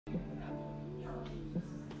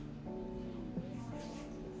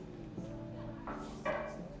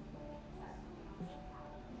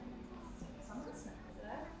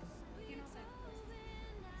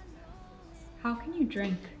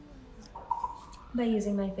drink? By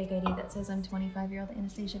using my fake ID that says I'm 25-year-old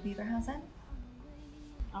Anastasia Beaver. How's that?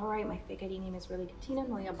 All right, my fake ID name is really Katina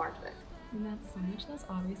Malia Bartwick. And that's so much less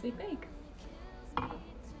obviously fake.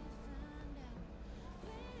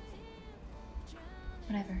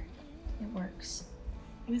 Whatever. It works.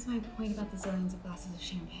 I missed my point about the zillions of glasses of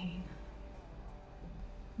champagne.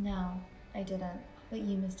 No, I didn't. But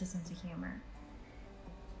you missed a sense of humor.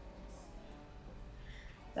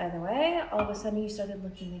 By the way, all of a sudden you started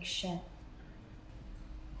looking like shit.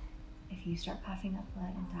 If you start coughing up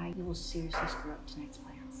blood and die, you will seriously screw up tonight's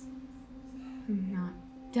plans. I'm not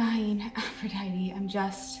dying, Aphrodite. I'm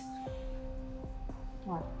just...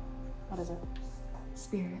 What? What is it?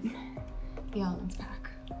 Spirit. The elements pack.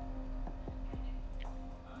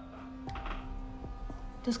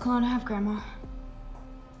 Does Kelowna have grandma?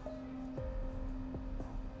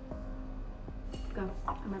 Go.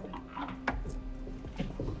 I'm right back.